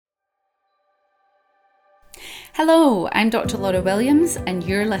Hello, I'm Dr. Laura Williams, and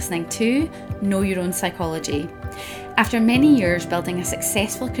you're listening to Know Your Own Psychology. After many years building a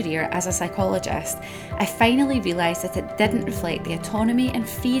successful career as a psychologist, I finally realised that it didn't reflect the autonomy and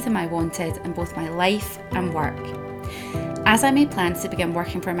freedom I wanted in both my life and work. As I made plans to begin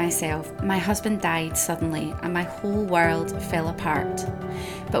working for myself, my husband died suddenly and my whole world fell apart.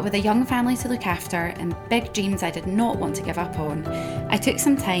 But with a young family to look after and big dreams I did not want to give up on, I took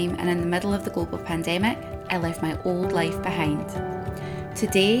some time, and in the middle of the global pandemic, I left my old life behind.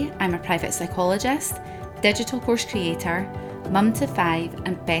 Today, I'm a private psychologist, digital course creator, mum to 5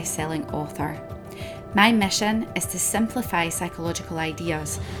 and best-selling author. My mission is to simplify psychological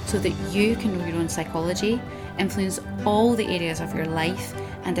ideas so that you can know your own psychology, influence all the areas of your life,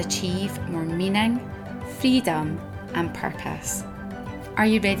 and achieve more meaning, freedom, and purpose. Are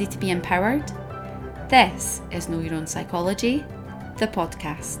you ready to be empowered? This is Know Your Own Psychology, the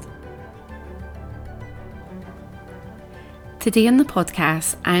podcast. Today on the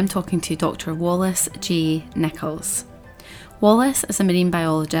podcast, I'm talking to Dr. Wallace J. Nichols. Wallace is a marine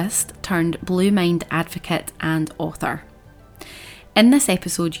biologist turned blue mind advocate and author. In this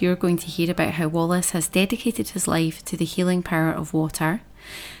episode, you're going to hear about how Wallace has dedicated his life to the healing power of water,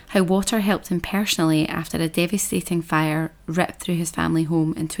 how water helped him personally after a devastating fire ripped through his family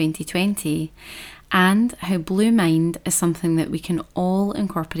home in 2020, and how blue mind is something that we can all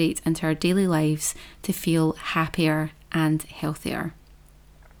incorporate into our daily lives to feel happier and healthier.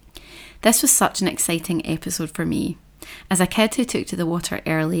 This was such an exciting episode for me. As a kid who took to the water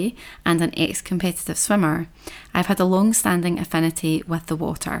early and an ex-competitive swimmer, I've had a long-standing affinity with the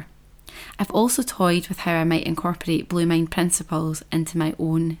water. I've also toyed with how I might incorporate blue mind principles into my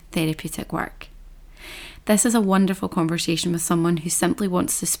own therapeutic work. This is a wonderful conversation with someone who simply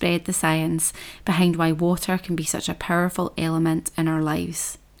wants to spread the science behind why water can be such a powerful element in our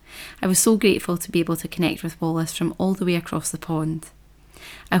lives. I was so grateful to be able to connect with Wallace from all the way across the pond.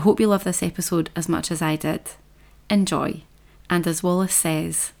 I hope you love this episode as much as I did. Enjoy, and as Wallace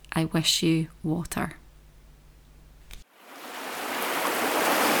says, I wish you water.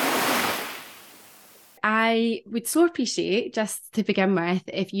 I would so appreciate, just to begin with,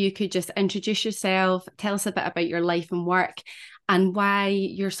 if you could just introduce yourself, tell us a bit about your life and work, and why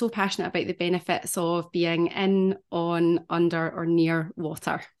you're so passionate about the benefits of being in, on, under, or near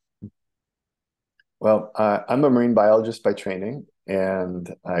water. Well, I'm a marine biologist by training, and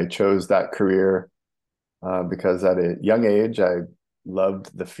I chose that career because at a young age, I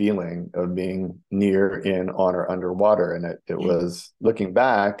loved the feeling of being near, in, on, or underwater. And it was, looking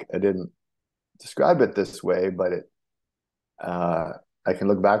back, I didn't describe it this way, but I can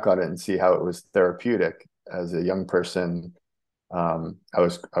look back on it and see how it was therapeutic. As a young person, I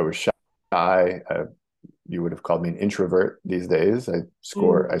was shy. You would have called me an introvert these days. I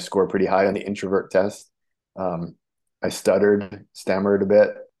score pretty high on the introvert test. I stammered a bit.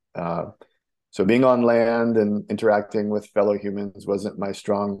 So being on land and interacting with fellow humans wasn't my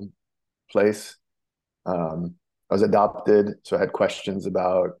strong place. I was adopted, so I had questions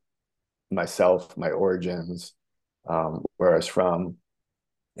about myself, my origins, where I was from.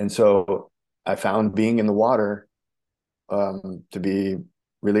 And so I found being in the water to be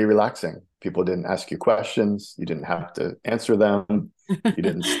really relaxing. People didn't ask you questions. You didn't have to answer them. You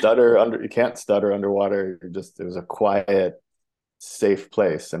didn't stutter you can't stutter underwater. It was a quiet, safe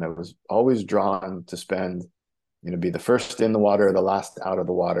place. And I was always drawn to be the first in the water, the last out of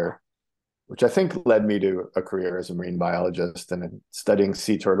the water, which I think led me to a career as a marine biologist and studying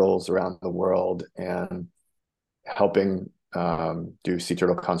sea turtles around the world and helping do sea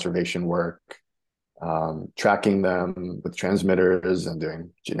turtle conservation work, tracking them with transmitters and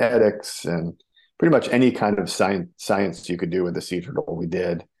doing genetics and pretty much any kind of science you could do with the sea turtle we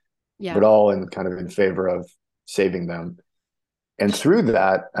did, but all in favor of saving them. And through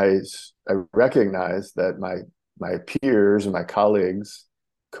that, I recognized that my peers and my colleagues,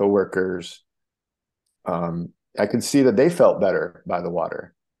 coworkers, I could see that they felt better by the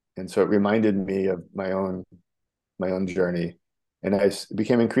water. And so it reminded me of my own journey. And I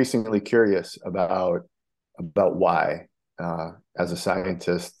became increasingly curious about why. As a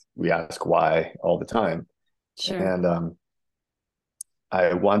scientist, we ask why all the time. Sure. And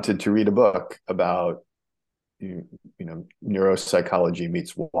I wanted to read a book about neuropsychology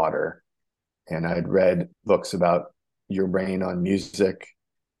meets water. And I'd read books about your brain on music,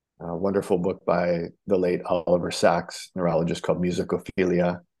 a wonderful book by the late Oliver Sacks, neurologist, called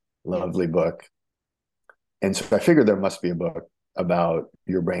Musicophilia, lovely book. And so I figured there must be a book about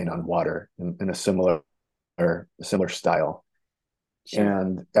your brain on water in a similar style. Sure.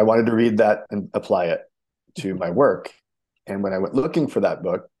 And I wanted to read that and apply it to my work. And when I went looking for that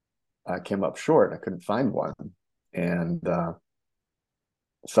book, I came up short. I couldn't find one. and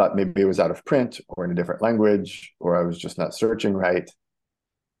thought maybe it was out of print or in a different language, or I was just not searching right.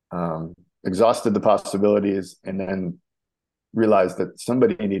 Exhausted the possibilities, and then realized that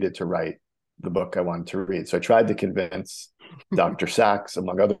somebody needed to write the book I wanted to read. So I tried to convince Dr. Sachs,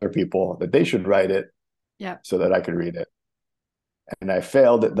 among other people, that they should write it so that I could read it. And I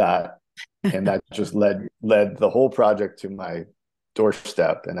failed at that. And that just led the whole project to my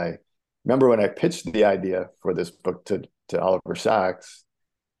doorstep. And I remember when I pitched the idea for this book to Oliver Sacks,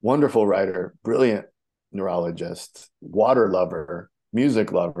 wonderful writer, brilliant neurologist, water lover,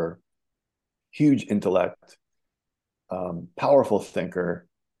 music lover, huge intellect, powerful thinker.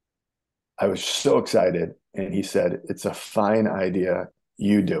 I was so excited. And he said, "It's a fine idea.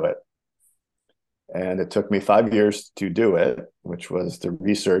 You do it." And it took me 5 years to do it, which was to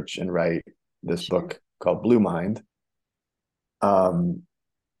research and write this book called Blue Mind.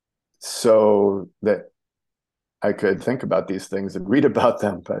 So that I could think about these things and read about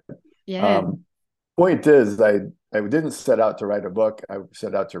them. But point is, I didn't set out to write a book. I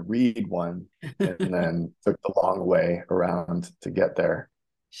set out to read one, and then took the long way around to get there.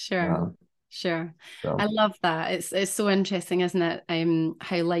 Sure. So. I love that. It's so interesting, isn't it?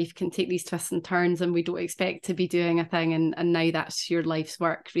 How life can take these twists and turns, and we don't expect to be doing a thing, and now that's your life's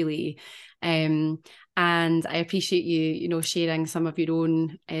work, really. And I appreciate you sharing some of your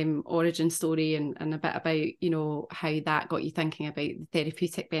own origin story and a bit about how that got you thinking about the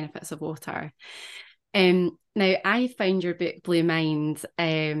therapeutic benefits of water. Now I found your book Blue Mind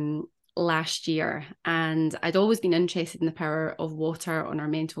last year, and I'd always been interested in the power of water on our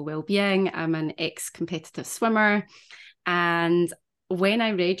mental well-being. I'm an ex-competitive swimmer, and when I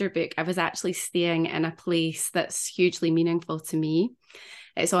read your book, I was actually staying in a place that's hugely meaningful to me.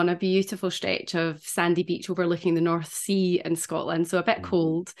 It's on a beautiful stretch of sandy beach overlooking the North Sea in Scotland, so a bit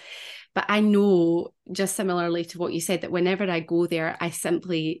cold. But I know, just similarly to what you said, that whenever I go there, I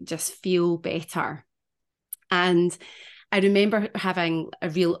simply just feel better. And I remember having a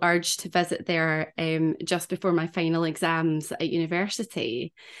real urge to visit there just before my final exams at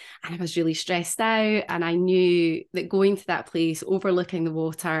university. And I was really stressed out, and I knew that going to that place overlooking the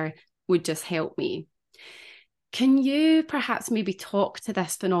water would just help me. Can you perhaps maybe talk to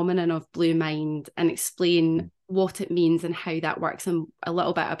this phenomenon of blue mind and explain what it means and how that works, and a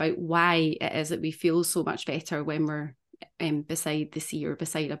little bit about why it is that we feel so much better when we're beside the sea or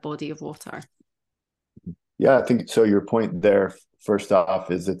beside a body of water? Yeah, I think so. Your point there, first off,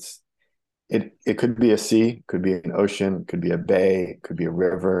 is it could be a sea, could be an ocean, could be a bay, could be a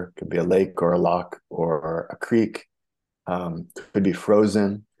river, could be a lake or a loch or a creek, could be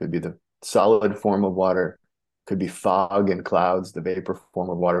frozen, could be the solid form of water, could be fog and clouds, the vapor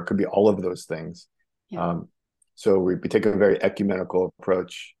form of water, could be all of those things. So we take a very ecumenical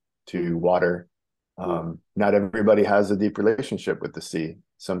approach to water. Not everybody has a deep relationship with the sea.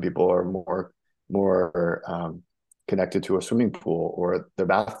 Some people are more connected to a swimming pool or the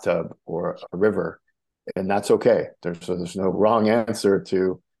bathtub or a river, and that's okay. There's no wrong answer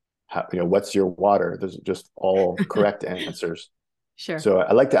to what's your water. There's just all correct answers. Sure. So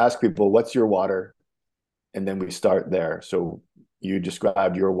I like to ask people, what's your water? And then we start there. So you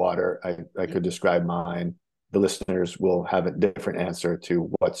described your water. I could describe mine. The listeners will have a different answer to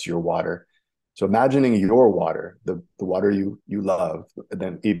what's your water. So imagining your water, the water you love, and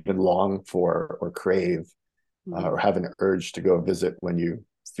then even long for or crave, or have an urge to go visit when you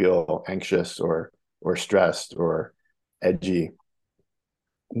feel anxious or stressed or edgy.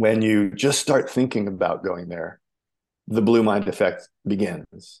 When you just start thinking about going there, the blue mind effect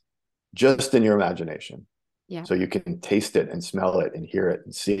begins just in your imagination. So you can taste it and smell it and hear it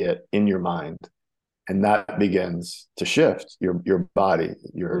and see it in your mind. And that begins to shift your body.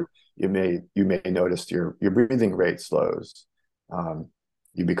 You may notice your breathing rate slows.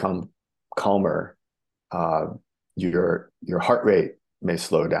 You become calmer. Your heart rate may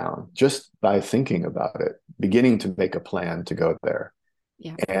slow down just by thinking about it, beginning to make a plan to go there.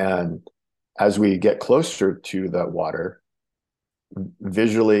 And as we get closer to the water,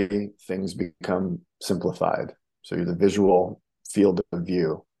 visually things become simplified. So the visual field of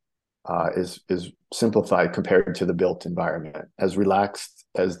view is simplified compared to the built environment. As relaxed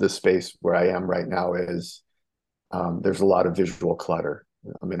as the space where I am right now is, there's a lot of visual clutter.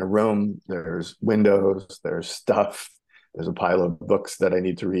 I'm in a room, there's windows, there's stuff, there's a pile of books that I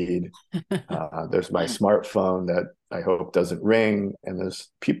need to read. There's my smartphone that I hope doesn't ring, and there's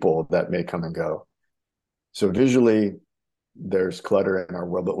people that may come and go. So visually, there's clutter in our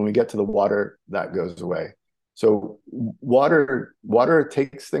world, but when we get to the water, that goes away. So water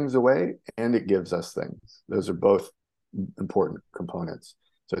takes things away and it gives us things. Those are both important components.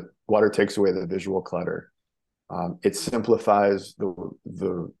 So water takes away the visual clutter. It simplifies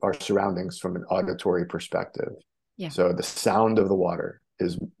our surroundings from an auditory perspective. Yeah. So the sound of the water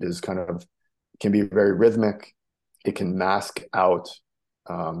is kind of can be very rhythmic. It can mask out,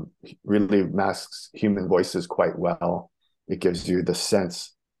 really masks human voices quite well. It gives you the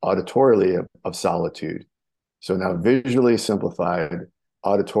sense auditorily of solitude. So now visually simplified,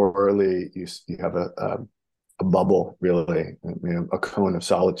 auditorily you have a bubble, really, a cone of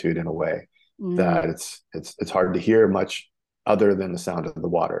solitude in a way that it's hard to hear much other than the sound of the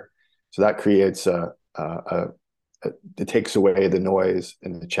water. So that creates it takes away the noise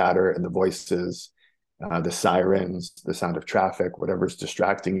and the chatter and the voices, the sirens, the sound of traffic, whatever's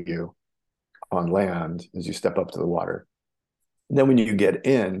distracting you on land as you step up to the water. And then when you get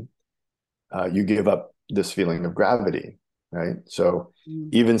in, you give up this feeling of gravity, right? So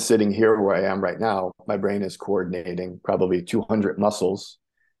even sitting here where I am right now, my brain is coordinating probably 200 muscles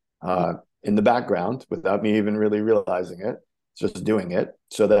in the background without me even really realizing it, just doing it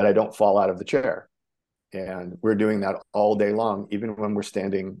so that I don't fall out of the chair. And we're doing that all day long, even when we're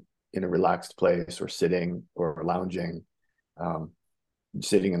standing in a relaxed place or sitting or lounging,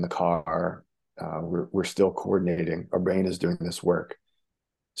 sitting in the car. We're still coordinating. Our brain is doing this work.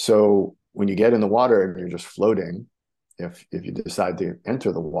 So when you get in the water and you're just floating, if you decide to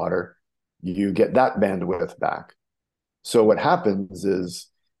enter the water, you get that bandwidth back. So what happens is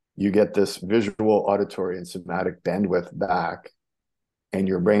you get this visual, auditory, and somatic bandwidth back, and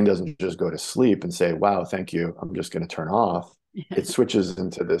your brain doesn't just go to sleep and say, wow, thank you, I'm just going to turn off. It switches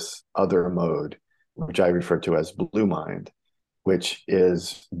into this other mode, which I refer to as blue mind, which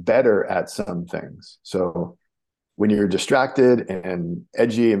is better at some things. So when you're distracted and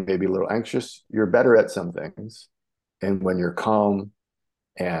edgy and maybe a little anxious, you're better at some things. And when you're calm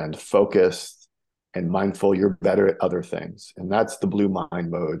and focused and mindful, you're better at other things. And that's the blue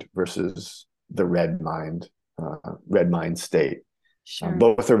mind mode versus the red mind state. Sure.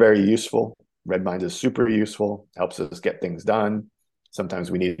 Both are very useful. Red mind is super useful, helps us get things done.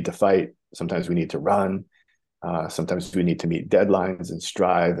 Sometimes we need to fight. Sometimes we need to run. Sometimes we need to meet deadlines and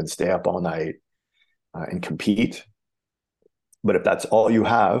strive and stay up all night and compete. But if that's all you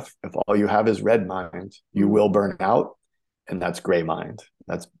have, if all you have is red mind, you will burn out. And that's gray mind.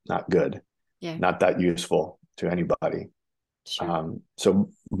 That's not good. Yeah. Not that useful to anybody. Sure. So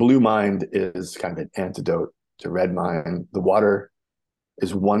blue mind is kind of an antidote to red mind. The water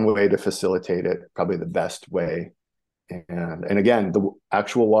is one way to facilitate it, probably the best way. And again, the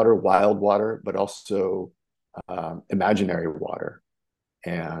actual water, wild water, but also imaginary water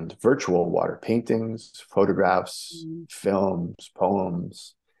and virtual water, paintings, photographs, films,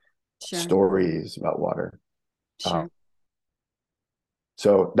 poems, stories about water. Sure.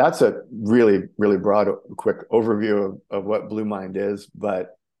 So that's a really, really broad, quick overview of what blue mind is,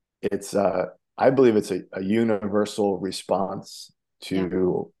 but it's I believe it's a universal response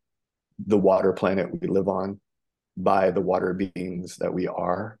to the water planet we live on by the water beings that we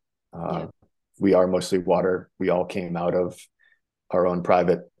are. We are mostly water. We all came out of our own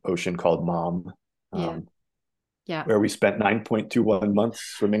private ocean called Mom, where we spent 9.21 months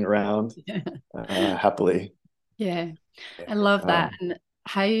swimming around happily. Yeah, I love that. And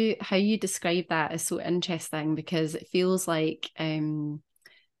how you describe that is so interesting because it feels like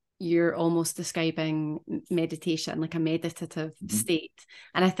you're almost describing meditation, like a meditative state.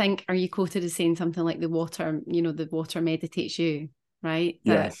 And I think, are you quoted as saying something like the water meditates you, right?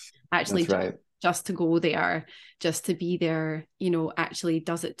 That yes, actually that's right. Just to go there, just to be there, actually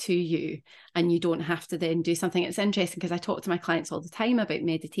does it to you, and you don't have to then do something. It's interesting because I talk to my clients all the time about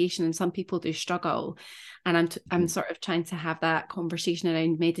meditation, and some people do struggle, and I'm sort of trying to have that conversation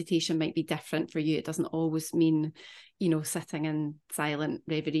around meditation might be different for you. It doesn't always mean, sitting in silent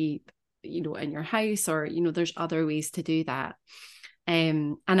reverie, in your house, or there's other ways to do that.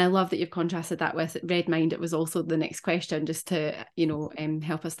 And I love that you've contrasted that with red mind. It was also the next question, just to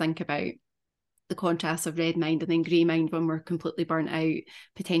help us think about the contrast of red mind and then grey mind when we're completely burnt out,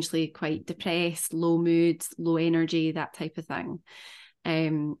 potentially quite depressed, low moods, low energy, that type of thing.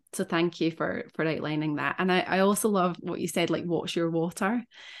 So thank you for outlining that. And I also love what you said, like, what's your water?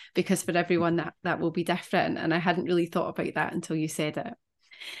 Because for everyone that will be different. And I hadn't really thought about that until you said it.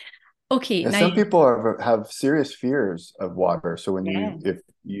 Okay. Yeah, now some people have serious fears of water. So if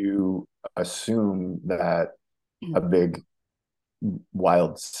you assume that a big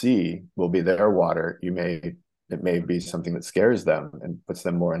wild sea will be their water, it may be something that scares them and puts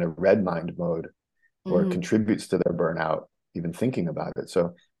them more in a red mind mode or contributes to their burnout, even thinking about it.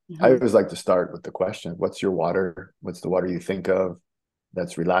 So I always like to start with the question, what's your water? What's the water you think of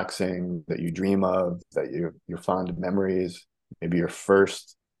that's relaxing, that you dream of, that your fond memories, maybe your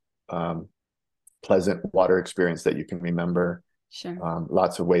first pleasant water experience that you can remember. Sure.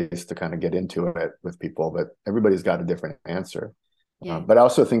 Lots of ways to kind of get into it with people, but everybody's got a different answer. Yeah. But I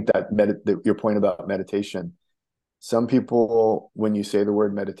also think that your point about meditation, some people, when you say the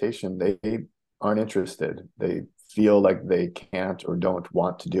word meditation, they aren't interested. They feel like they can't or don't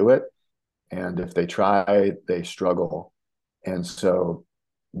want to do it. And if they try, they struggle. And so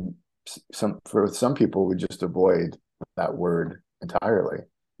for some people, we just avoid that word entirely.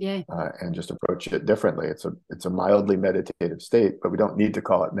 Yeah. And just approach it differently. It's a mildly meditative state, but we don't need to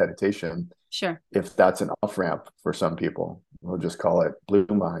call it meditation. Sure. If that's an off ramp for some people, we'll just call it blue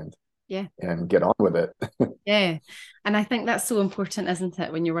mind. Yeah. And get on with it. Yeah. And I think that's so important, isn't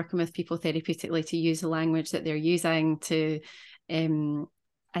it, when you're working with people therapeutically, to use the language that they're using to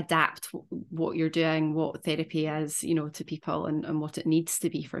adapt what you're doing, what therapy is, to people, and what it needs to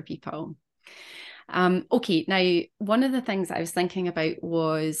be for people. Okay, now, one of the things I was thinking about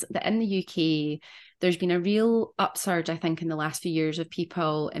was that in the UK, there's been a real upsurge, I think, in the last few years of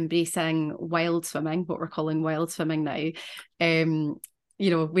people embracing wild swimming, what we're calling wild swimming now.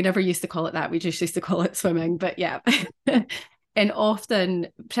 We never used to call it that. We just used to call it swimming, but yeah. And often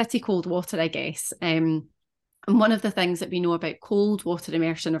pretty cold water, I guess. And one of the things that we know about cold water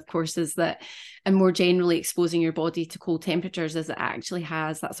immersion, of course, is that, and more generally exposing your body to cold temperatures, is it actually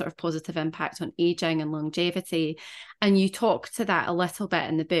has that sort of positive impact on aging and longevity. And you talk to that a little bit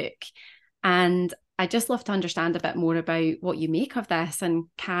in the book. And I just love to understand a bit more about what you make of this, and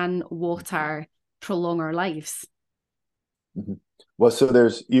can water prolong our lives? Mm-hmm. Well, so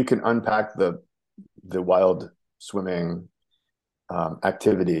you can unpack the wild swimming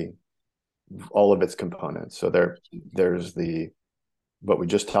activity, all of its components. So there's what we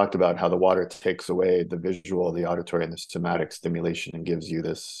just talked about, how the water takes away the visual, the auditory, and the somatic stimulation and gives you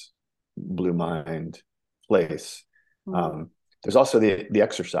this blue mind place. There's also the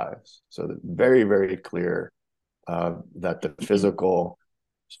exercise. So very, very clear that the physical,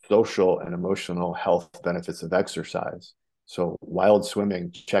 social, and emotional health benefits of exercise. So wild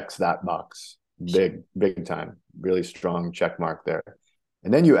swimming checks that box big time, really strong check mark there.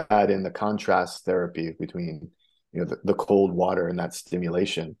 And then you add in the contrast therapy between the cold water and that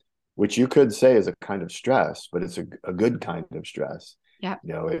stimulation, which you could say is a kind of stress, but it's a good kind of stress. Yeah.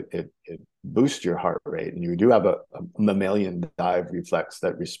 It boosts your heart rate, and you do have a mammalian dive reflex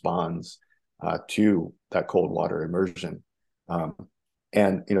that responds to that cold water immersion.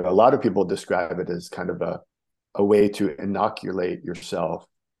 And a lot of people describe it as kind of a way to inoculate yourself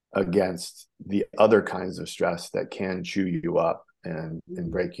against the other kinds of stress that can chew you up and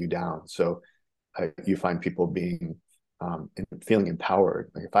break you down. So you find people feeling empowered.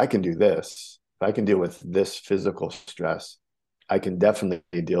 Like, if I can do this, if I can deal with this physical stress, I can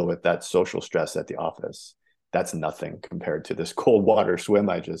definitely deal with that social stress at the office. That's nothing compared to this cold water swim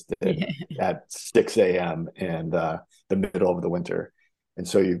I just did at 6 a.m. and the middle of the winter. And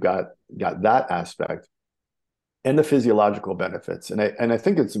so you've got that aspect and the physiological benefits. And I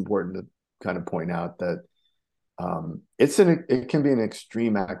think it's important to kind of point out that it can be an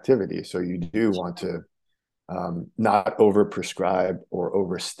extreme activity. So you do want to not overprescribe or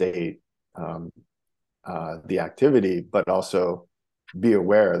overstate the activity, but also be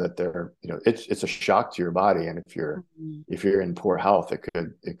aware that it's a shock to your body, and if you're in poor health,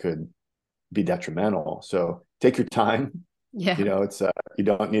 it could be detrimental. So take your time. Yeah. It's you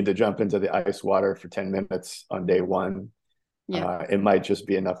don't need to jump into the ice water for 10 minutes on day one. Yeah. It might just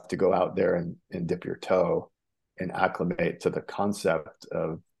be enough to go out there and dip your toe and acclimate to the concept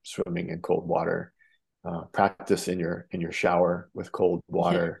of swimming in cold water. Practice in your shower with cold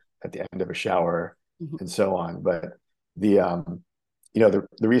water at the end of a shower, and so on. But the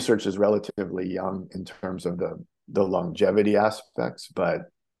research is relatively young in terms of the longevity aspects, but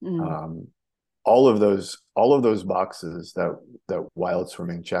all of those boxes that wild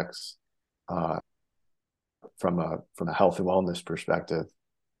swimming checks from a health and wellness perspective.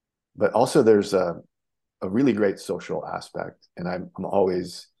 But also there's a really great social aspect, and I'm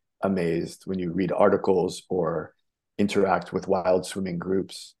always amazed when you read articles or interact with wild swimming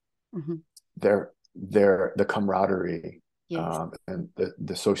groups. They're the camaraderie, and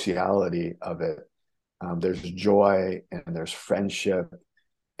the sociality of it. There's joy, and there's friendship,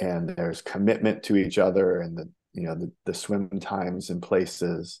 and there's commitment to each other, and the swim times and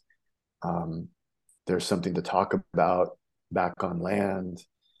places. There's something to talk about back on land,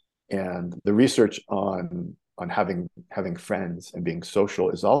 and the research on having friends and being social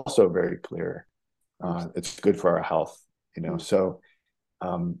is also very clear. It's good for our health, So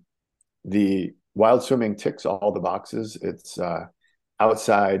the wild swimming ticks all the boxes. It's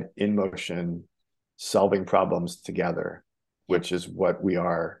outside, in motion, solving problems together, which is what we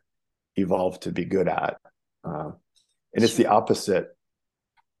are evolved to be good at. Uh, and it's the Sure. opposite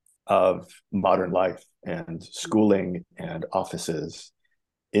of modern life and schooling and offices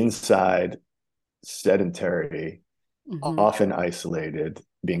inside, sedentary, Mm-hmm. often isolated,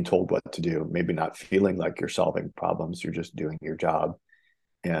 being told what to do, maybe not feeling like you're solving problems, you're just doing your job,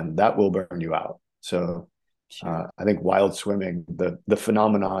 and that will burn you out. So Sure. I think wild swimming, the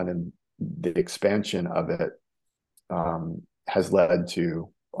phenomenon and the expansion of it, has led to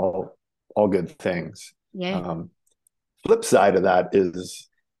all good things. Yeah. Um, Flip side of that is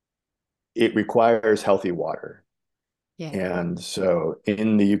it requires healthy water. Yeah. And so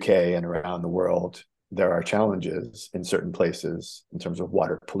in the UK and around the world, there are challenges in certain places in terms of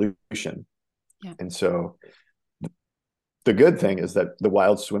water pollution. Yeah. And so the good thing is that the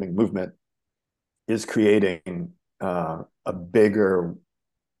wild swimming movement is creating a bigger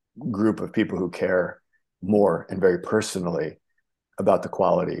group of people who care more and very personally about the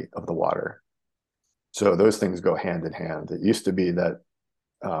quality of the water. So those things go hand in hand. It used to be that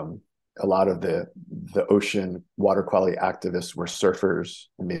um, a lot of the ocean water quality activists were surfers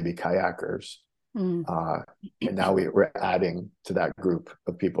and maybe kayakers. Mm. Uh, and now we're adding to that group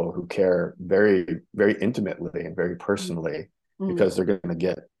of people who care very, very intimately and very Mm. personally, Mm. because they're going to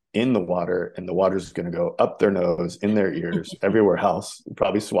get in the water and the water's going to go up their nose, in their ears, everywhere else,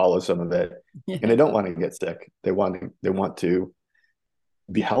 probably swallow some of it. And Yeah. they don't want to get sick. They want to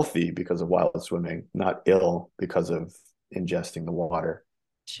be healthy because of wild swimming, not ill because of ingesting the water.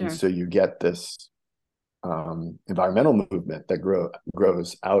 And Sure. so you get this environmental movement that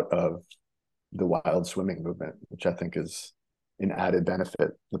grows out of the wild swimming movement, which I think is an added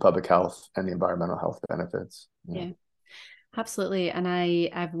benefit, the public health and the environmental health benefits. Yeah. Yeah. Absolutely. And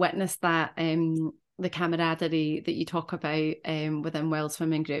I've witnessed that the camaraderie that you talk about within wild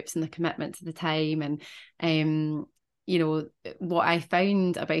swimming groups and the commitment to the time. And you know, what I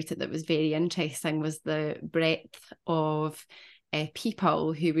found about it that was very interesting was the breadth of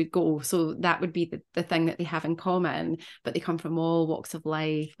people who would go. So that would be the thing that they have in common, but they come from all walks of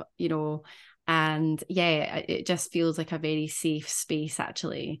life, you know. And yeah, it just feels like a very safe space,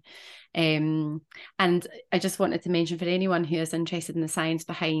 actually. Um, and I just wanted to mention, for anyone who is interested in the science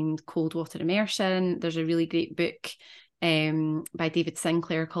behind cold water immersion, there's a really great book by David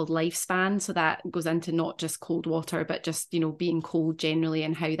Sinclair called Lifespan. So that goes into not just cold water, but just, you know, being cold generally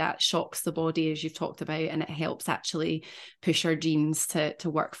and how that shocks the body, as you've talked about, and it helps actually push our genes to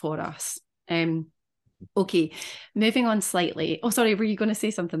work for us. Okay, moving on slightly. Oh, sorry, were you going to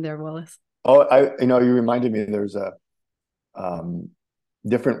say something there, Wallace? Oh, you reminded me there's a um,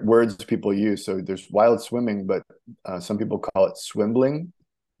 different words people use. So there's wild swimming, but some people call it swimbling,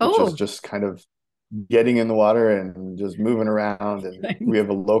 which is Oh, just kind of getting in the water and just moving around. And we have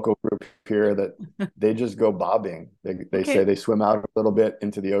a local group here that they just go bobbing. They say okay. they swim out a little bit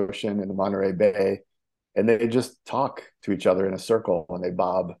into the ocean in the Monterey Bay, and they just talk to each other in a circle and they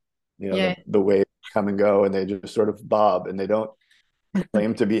bob. Yeah, The waves come and go, and they just sort of bob, and they don't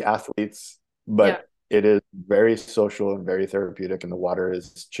claim to be athletes, yeah, but it is very social and very therapeutic, and the water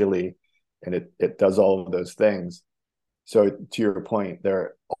is chilly, and it does all of those things. So to your point,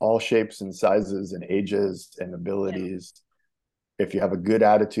 they're all shapes and sizes and ages and yeah, abilities. If you have a good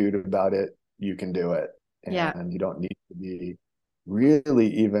attitude about it, you can do it, yeah, and you don't need to be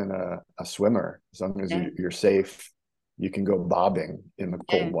really even a swimmer. As long as yeah, you're safe, you can go bobbing in the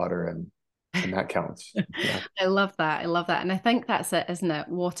cold yeah. water, and that counts. Yeah. I love that. I love that. And I think that's it, isn't it?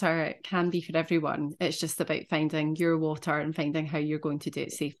 Water can be for everyone. It's just about finding your water and finding how you're going to do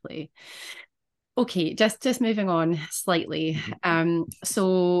it safely. Okay, just moving on slightly.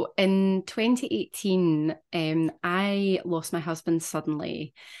 So in 2018, I lost my husband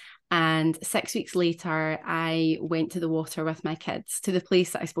suddenly. And 6 weeks later, I went to the water with my kids to the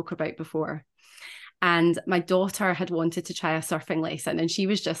place that I spoke about before. And my daughter had wanted to try a surfing lesson, and she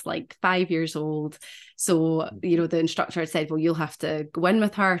was just like 5 years old. So, you know, the instructor had said, well, you'll have to go in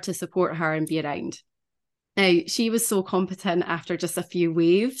with her to support her and be around. Now, she was so competent after just a few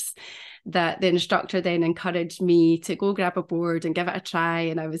waves that the instructor then encouraged me to go grab a board and give it a try.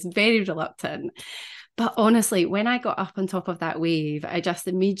 And I was very reluctant. But honestly, when I got up on top of that wave, I just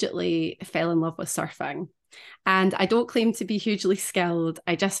immediately fell in love with surfing. And I don't claim to be hugely skilled.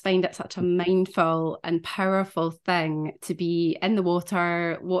 I just find it such a mindful and powerful thing to be in the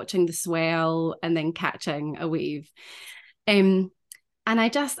water, watching the swell, and then catching a wave. Um, and I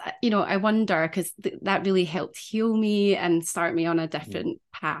just, you know, I wonder because that really helped heal me and start me on a different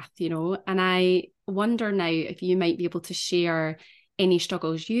path, you know. And I wonder now if you might be able to share any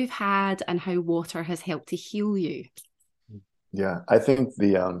struggles you've had and how water has helped to heal you. Yeah, I think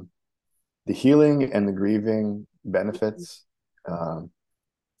the healing and the grieving benefits, um,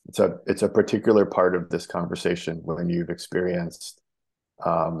 it's a particular part of this conversation when you've experienced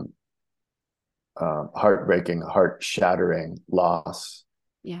um, heartbreaking, heart-shattering loss,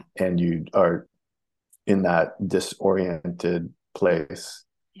 Yeah. and you are in that disoriented place.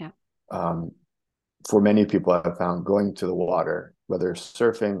 Yeah. Um, for many people, I've found going to the water, whether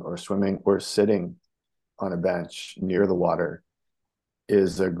surfing or swimming or sitting on a bench near the water,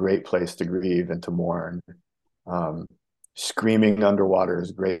 is a great place to grieve and to mourn. Um, Screaming underwater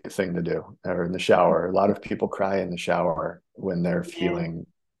is a great thing to do, or in the shower. A lot of people cry in the shower when they're Yeah. feeling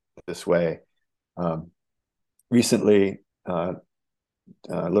this way. Um, Recently, a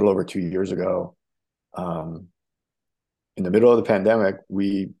little over 2 years ago, um, in the middle of the pandemic,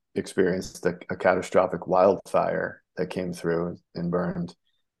 we experienced a catastrophic wildfire that came through and burned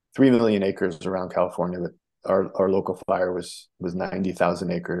 3 million acres around California. But our local fire was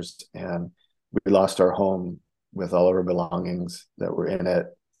 90,000 acres, and we lost our home with all of our belongings that were in it.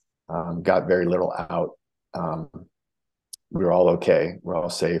 Got very little out. Um, we were all okay. We're all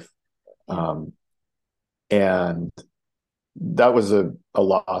safe. Yeah. Um, and that was a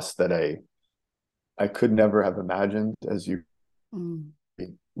loss that I could never have imagined, as you Mm.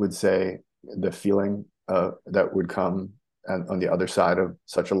 would say, the feeling that would come on the other side of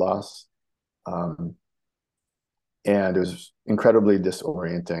such a loss. Um, and it was incredibly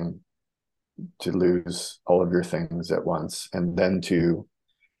disorienting to lose all of your things at once. And then to,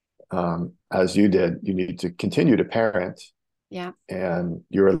 as you did, you need to continue to parent, Yeah. and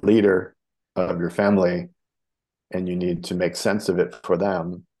you're a leader of your family, and you need to make sense of it for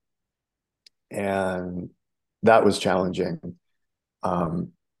them. And that was challenging.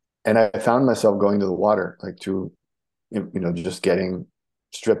 Um, and I found myself going to the water, like to, just getting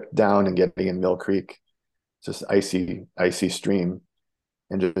stripped down and getting in Mill Creek, just icy stream,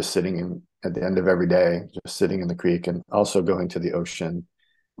 and just sitting in at the end of every day, just sitting in the creek, and also going to the ocean,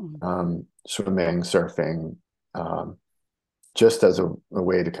 Mm. swimming, surfing, um, just as a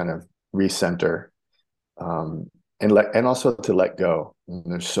way to kind of recenter, and also to let go. And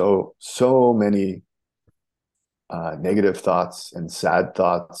there's so many negative thoughts and sad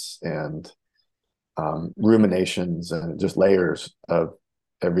thoughts and ruminations and just layers of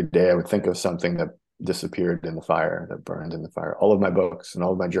every day. I would think of something that disappeared in the fire, that burned in the fire. All of my books and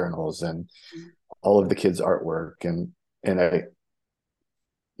all of my journals and Mm. all of the kids' artwork, and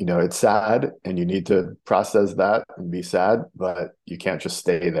it's sad, and you need to process that and be sad, but you can't just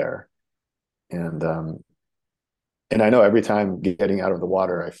stay there. And I know every time getting out of the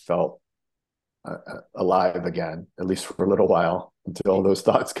water, I felt alive again, at least for a little while, until those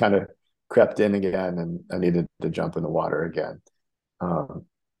thoughts kind of crept in again, and I needed to jump in the water again. Um,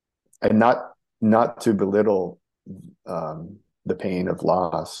 and not to belittle the pain of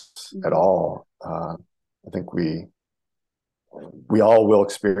loss at Mm. all. I think we all will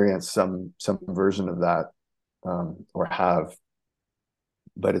experience some version of that, or have,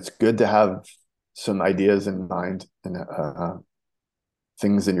 but it's good to have some ideas in mind, and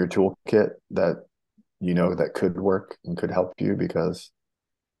things in your toolkit that that could work and could help you, because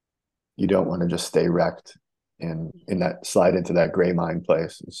you don't want to just stay wrecked in that, slide into that gray mind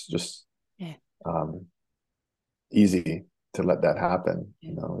place. It's just Yeah. um, easy to let that happen.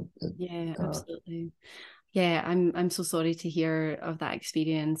 Yeah. Yeah, Uh, absolutely. Yeah, I'm so sorry to hear of that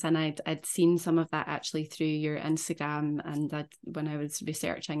experience, and I'd seen some of that actually through your Instagram, and when I was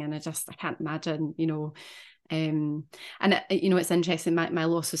researching, and I can't imagine, and it's interesting. My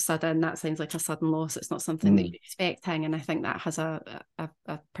loss was sudden. That sounds like a sudden loss. It's not something that mm, you're expecting, and I think that has a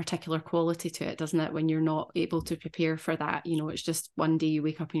particular quality to it, doesn't it? When you're not able to prepare for that, it's just one day you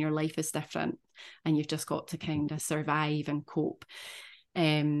wake up and your life is different, and you've just got to kind of survive and cope.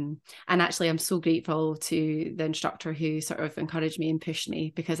 And actually, I'm so grateful to the instructor who sort of encouraged me and pushed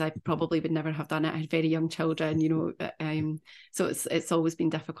me, because I probably would never have done it. I had very young children, so it's always been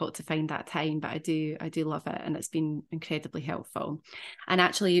difficult to find that time, but I do love it, and it's been incredibly helpful. And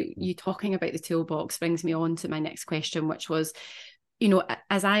actually, you talking about the toolbox brings me on to my next question, which was,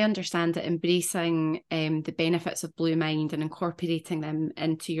 as I understand it, embracing the benefits of Blue Mind and incorporating them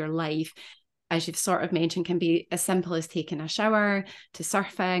into your life, as you've sort of mentioned, can be as simple as taking a shower, to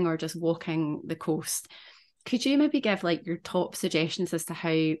surfing, or just walking the coast. Could you maybe give like your top suggestions as to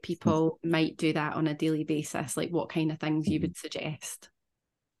how people might do that on a daily basis? Like what kind of things you would suggest?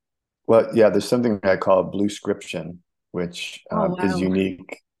 well, yeah, there's something I call bluescription, which Oh, is wow.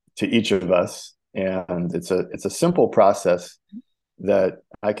 unique to each of us, and it's a simple process that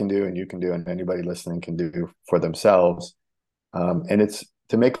I can do and you can do and anybody listening can do for themselves. And it's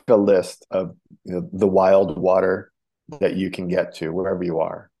to make a list of the wild water that you can get to wherever you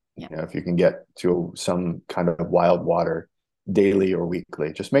are. Yeah. If you can get to some kind of wild water, daily or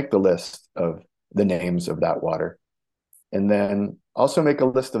weekly. Just make the list of the names of that water. And then also make a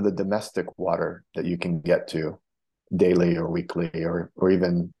list of the domestic water that you can get to daily or weekly or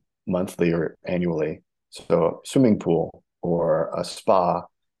even monthly or annually. So swimming pool or a spa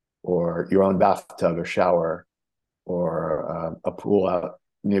or your own bathtub or shower or a pool out.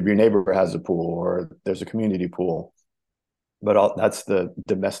 If your neighbor has a pool or there's a community pool, but that's the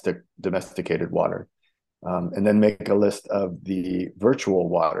domesticated water. And then make a list of the virtual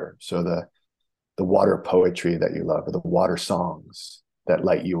water. So the water poetry that you love, or the water songs that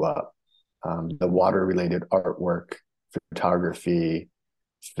light you up, the water related artwork, photography,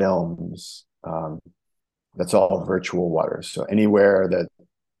 films. That's all virtual water. So anywhere that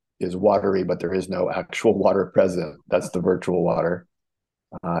is watery, but there is no actual water present, that's the virtual water.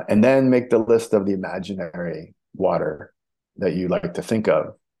 And then make the list of the imaginary water that you like to think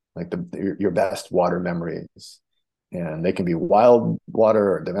of, like your best water memories. And they can be wild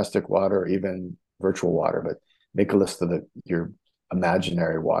water or domestic water or even virtual water, but make a list of your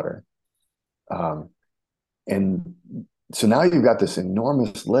imaginary water. And so now you've got this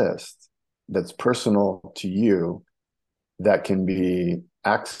enormous list that's personal to you that can be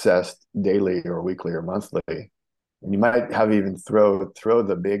accessed daily or weekly or monthly. And you might have even throw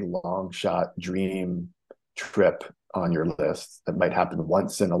the big long shot dream trip on your list that might happen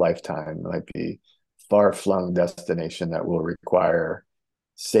once in a lifetime. It might be far flung destination that will require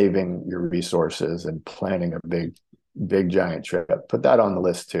saving your resources and planning a big giant trip. Put that on the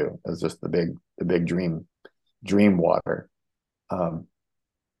list too, as just the big dream water.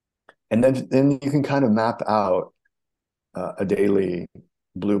 And then you can kind of map out a daily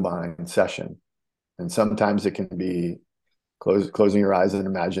blue mind session. And sometimes it can be closing your eyes and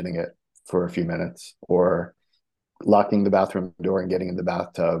imagining it for a few minutes, or locking the bathroom door and getting in the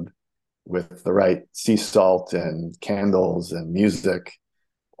bathtub with the right sea salt and candles and music,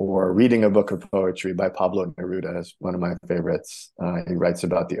 or reading a book of poetry by Pablo Neruda is one of my favorites. He writes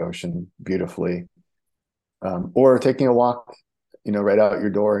about the ocean beautifully. Or taking a walk, right out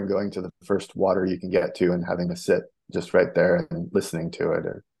your door and going to the first water you can get to and having a sit just right there and listening to it,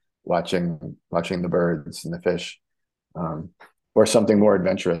 or watching the birds and the fish, or something more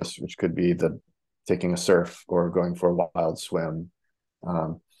adventurous, which could be taking a surf or going for a wild swim.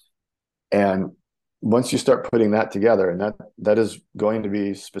 And once you start putting that together, and that is going to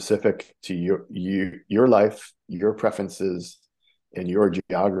be specific to your life, your preferences, and your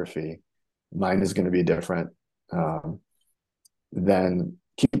geography. Mine is going to be different. Then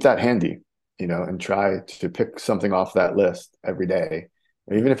keep that handy, and try to pick something off that list every day,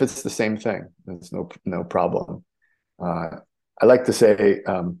 even if it's the same thing. It's no problem. I like to say,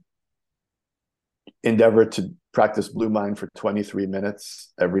 endeavor to practice Blue Mind for 23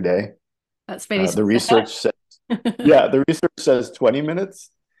 minutes every day. That's very the research says, the research says 20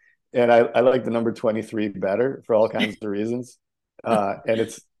 minutes, and I like the number 23 better for all kinds of reasons. And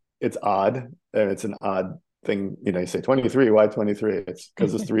it's odd, and it's an odd thing. You say 23. Why 23? It's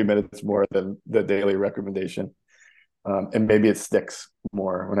because it's 3 minutes more than the daily recommendation, and maybe it sticks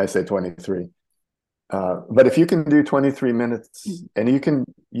more when I say 23. But if you can do 23 minutes, and you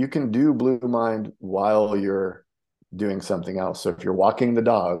can do Blue Mind while you're doing something else. So if you're walking the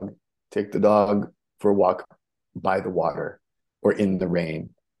dog, take the dog for a walk by the water or in the rain,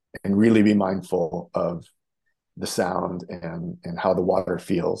 and really be mindful of the sound and how the water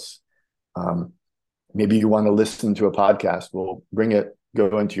feels. Maybe you want to listen to a podcast. Well,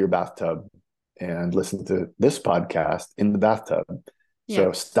 go into your bathtub and listen to this podcast in the bathtub. Yeah.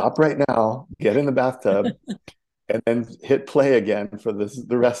 So stop right now, get in the bathtub, and then hit play again for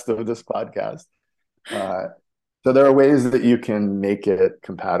the rest of this podcast. So there are ways that you can make it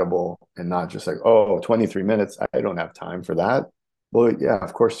compatible, and not just like, 23 minutes, I don't have time for that. Well, yeah,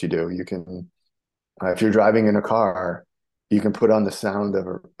 of course you do. You can, if you're driving in a car, you can put on the sound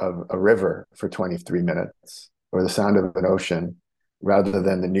of a river for 23 minutes, or the sound of an ocean, rather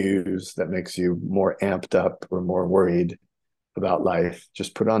than the news that makes you more amped up or more worried about life.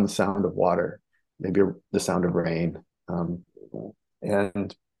 Just put on the sound of water, maybe the sound of rain,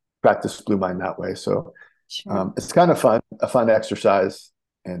 and practice Blue Mind that way. So sure. It's kind of a fun exercise,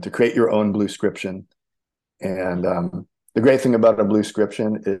 and to create your own bluescription. And the great thing about a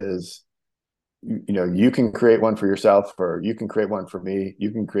bluescription is, you can create one for yourself, or you can create one for me.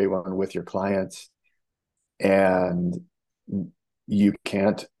 You can create one with your clients, and you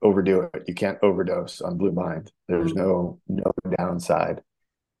can't overdo it. You can't overdose on Blue Mind. There's no downside.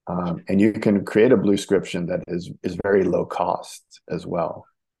 And you can create a bluescription that is very low cost as well.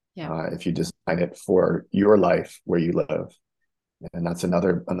 Yeah. If you design it for your life where you live. And that's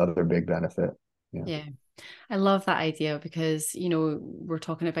another big benefit. Yeah. Yeah. I love that idea because, we're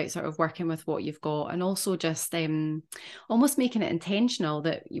talking about sort of working with what you've got, and also just almost making it intentional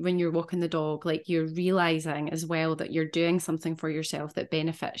that when you're walking the dog, like you're realizing as well that you're doing something for yourself that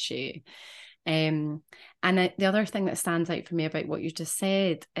benefits you. And the other thing that stands out for me about what you just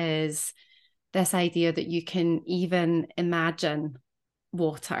said is this idea that you can even imagine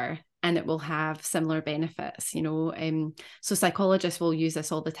water and it will have similar benefits. So psychologists will use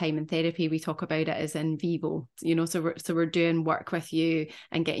this all the time in therapy. We talk about it as in vivo, so we're doing work with you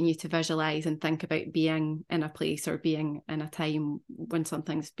and getting you to visualize and think about being in a place or being in a time when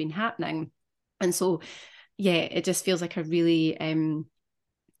something's been happening. And so, yeah, it just feels like a really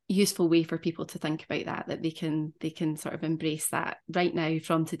useful way for people to think about that they can sort of embrace that right now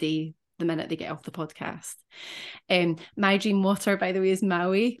from today, the minute they get off the podcast. My dream water, by the way, is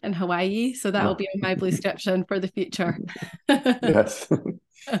Maui in Hawaii, so that'll be on my prescription for the future. Yes.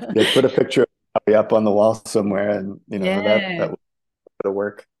 Yeah, put a picture of Maui up on the wall somewhere, and that will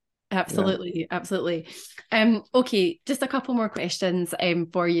work. Absolutely, yeah. Absolutely. Okay, just a couple more questions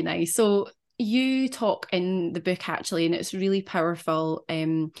for you now. So you talk in the book actually, and it's really powerful.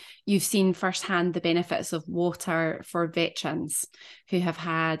 You've seen firsthand the benefits of water for veterans who have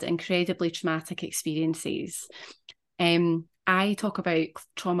had incredibly traumatic experiences. I talk about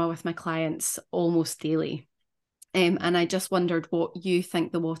trauma with my clients almost daily. And I just wondered what you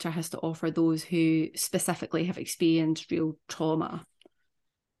think the water has to offer those who specifically have experienced real trauma.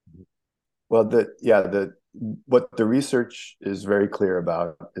 Well, what the research is very clear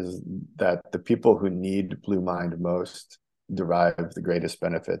about is that the people who need Blue Mind most derive the greatest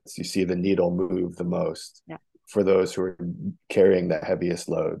benefits. You see the needle move the most for those who are carrying the heaviest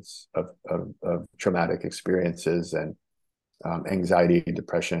loads of traumatic experiences and anxiety,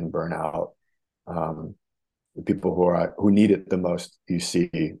 depression, burnout. The people who need it the most, you see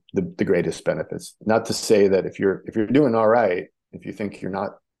the greatest benefits. Not to say that if you're doing all right, if you think you're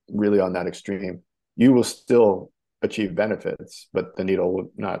not really on that extreme, you will still achieve benefits, but the needle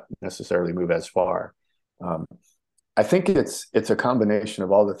will not necessarily move as far. I think it's a combination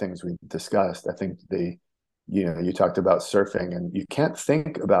of all the things we discussed. I think you talked about surfing, and you can't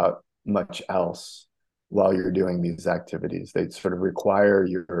think about much else while you're doing these activities. They sort of require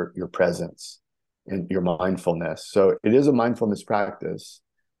your presence and your mindfulness. So it is a mindfulness practice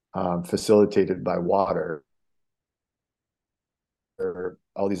facilitated by water, or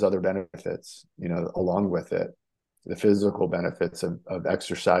all these other benefits, along with it, the physical benefits of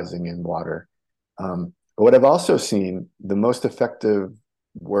exercising in water. But what I've also seen, the most effective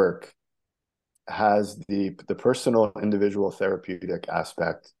work has the personal, individual therapeutic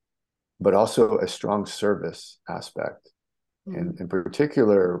aspect, but also a strong service aspect. And in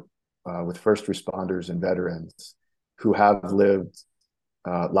particular, with first responders and veterans who have lived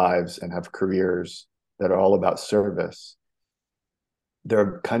lives and have careers that are all about service.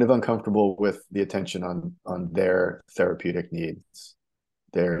 They're kind of uncomfortable with the attention on their therapeutic needs.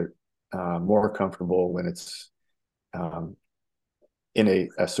 They're more comfortable when it's in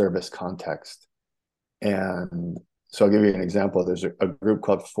a service context. And so I'll give you an example. There's a group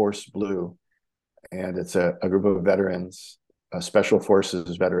called Force Blue, and it's a group of veterans, special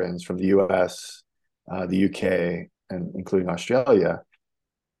forces veterans from the US, the UK, and including Australia.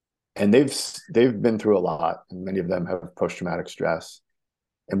 And they've been through a lot, and many of them have post-traumatic stress.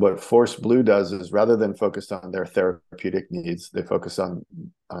 And what Force Blue does is, rather than focus on their therapeutic needs, they focus on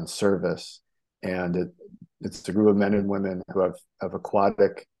service. And it's a group of men and women who have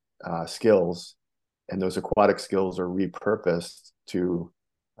aquatic skills, and those aquatic skills are repurposed to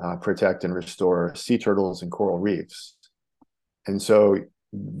protect and restore sea turtles and coral reefs. And so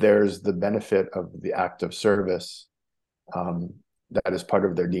there's the benefit of the act of service that is part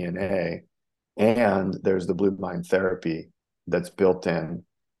of their DNA. And there's the Blue Mind therapy that's built in.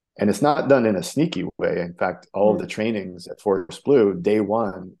 And it's not done in a sneaky way. In fact, all of the trainings at Force Blue, day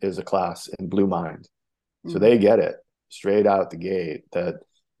one is a class in Blue Mind. So they get it straight out the gate that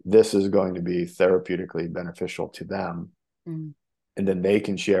this is going to be therapeutically beneficial to them. And then they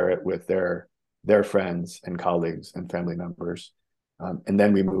can share it with their friends and colleagues and family members. And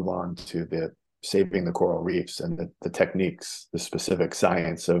then we move on to the saving the coral reefs and the techniques, the specific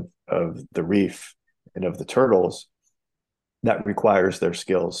science of the reef and of the turtles that requires their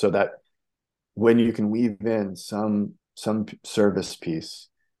skills, so that when you can weave in some service piece,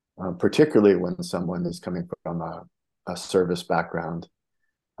 particularly when someone is coming from a service background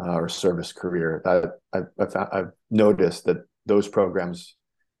or service career, that I've noticed that those programs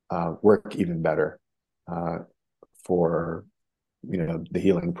work even better for the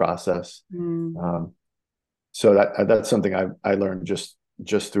healing process. So that's something I learned just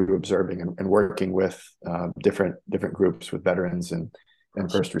just through observing and working with different groups with veterans and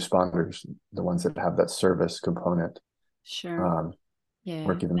first responders, the ones that have that service component, Sure. Yeah.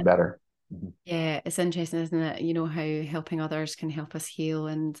 work even better. Yeah, it's interesting, isn't it? How helping others can help us heal.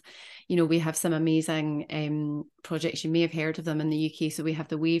 And, we have some amazing projects. You may have heard of them in the UK. So we have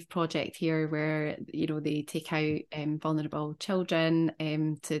the WAVE project here where, they take out vulnerable children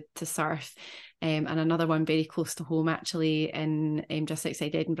to surf. And another one very close to home, actually, in just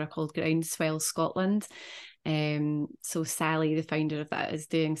outside Edinburgh, called Groundswell Scotland. So Sally, the founder of that, is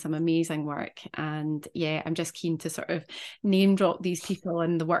doing some amazing work. And yeah, I'm just keen to sort of name drop these people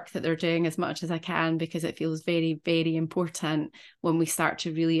and the work that they're doing as much as I can, because it feels very, very important when we start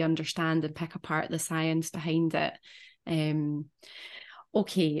to really understand and pick apart the science behind it.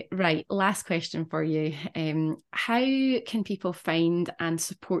 Okay, right. Last question for you. How can people find and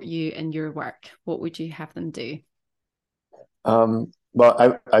support you in your work? What would you have them do?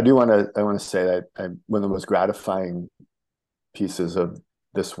 Well, I do want to say that one of the most gratifying pieces of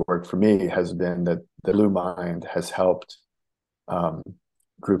this work for me has been that the Blue Mind has helped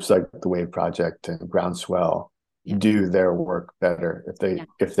groups like the WAVE Project and Groundswell do their work better.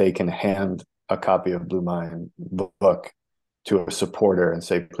 If they can hand a copy of Blue Mind book to a supporter and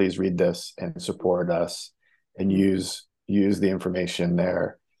say, please read this and support us, and use the information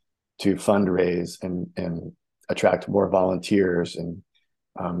there to fundraise and attract more volunteers and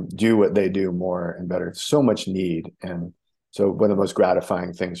do what they do more and better. So much need. And so one of the most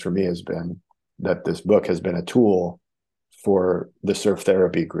gratifying things for me has been that this book has been a tool for the surf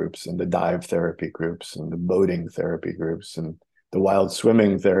therapy groups and the dive therapy groups and the boating therapy groups and the wild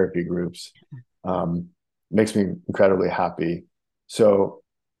swimming therapy groups. Makes me incredibly happy. So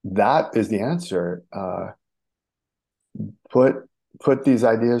that is the answer. Put these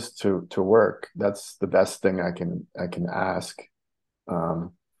ideas to work. That's the best thing I can ask.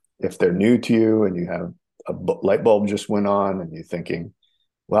 If they're new to you and you have a light bulb just went on and you're thinking,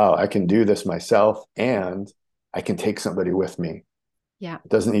 wow, I can do this myself and I can take somebody with me. Yeah. It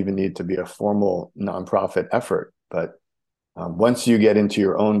doesn't even need to be a formal nonprofit effort, but once you get into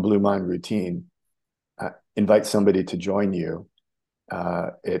your own Blue Mind routine, invite somebody to join you.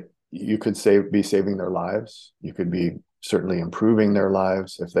 You could be saving their lives. You could be certainly improving their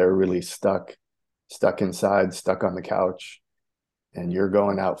lives if they're really stuck inside, stuck on the couch, and you're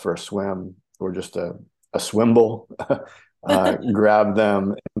going out for a swim or just a swimble. Grab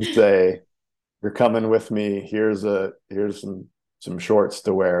them and say, "You're coming with me. Here's some shorts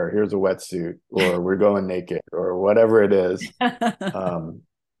to wear. Here's a wetsuit, or we're going naked, or whatever it is."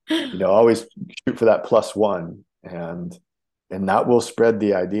 Always shoot for that +1, and that will spread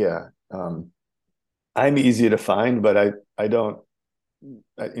the idea. I'm easy to find, but I don't,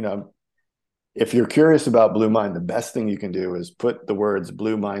 if you're curious about Blue Mind, the best thing you can do is put the words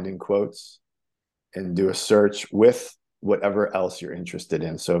Blue Mind in quotes and do a search with whatever else you're interested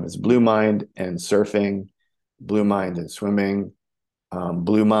in. So if it's Blue Mind and surfing, Blue Mind and swimming,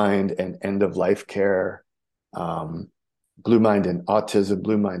 Blue Mind and end of life care, Blue Mind and autism,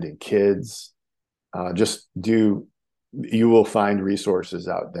 Blue Mind and kids, you will find resources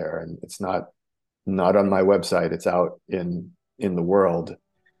out there, and it's not on my website. It's out in the world,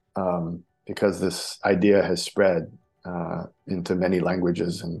 because this idea has spread into many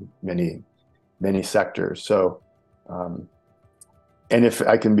languages and many sectors. So, and if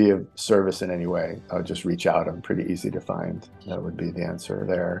I can be of service in any way, I'll just reach out. I'm pretty easy to find. That would be the answer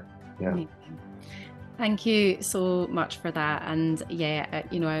there. Yeah. Thank you so much for that. And yeah,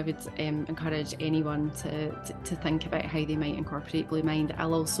 I would encourage anyone to think about how they might incorporate Blue Mind.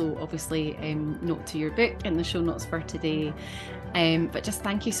 I'll also obviously note to your book in the show notes for today. But just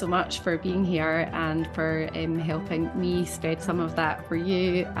thank you so much for being here and for helping me spread some of that for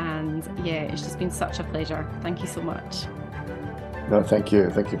you. And yeah, it's just been such a pleasure. Thank you so much. No, thank you.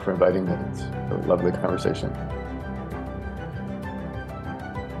 Thank you for inviting me. It's a lovely conversation.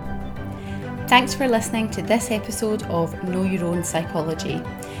 Thanks for listening to this episode of Know Your Own Psychology.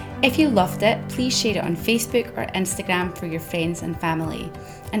 If you loved it, please share it on Facebook or Instagram for your friends and family.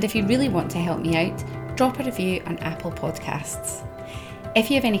 And if you really want to help me out, drop a review on Apple Podcasts. If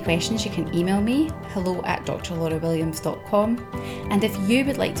you have any questions, you can email me, hello@drlaurawilliams.com. And if you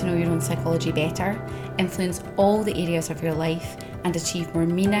would like to know your own psychology better, influence all the areas of your life, and achieve more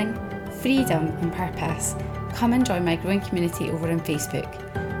meaning, freedom and purpose, come and join my growing community over on Facebook.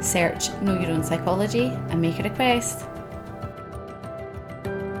 Search Know Your Own Psychology and make a request.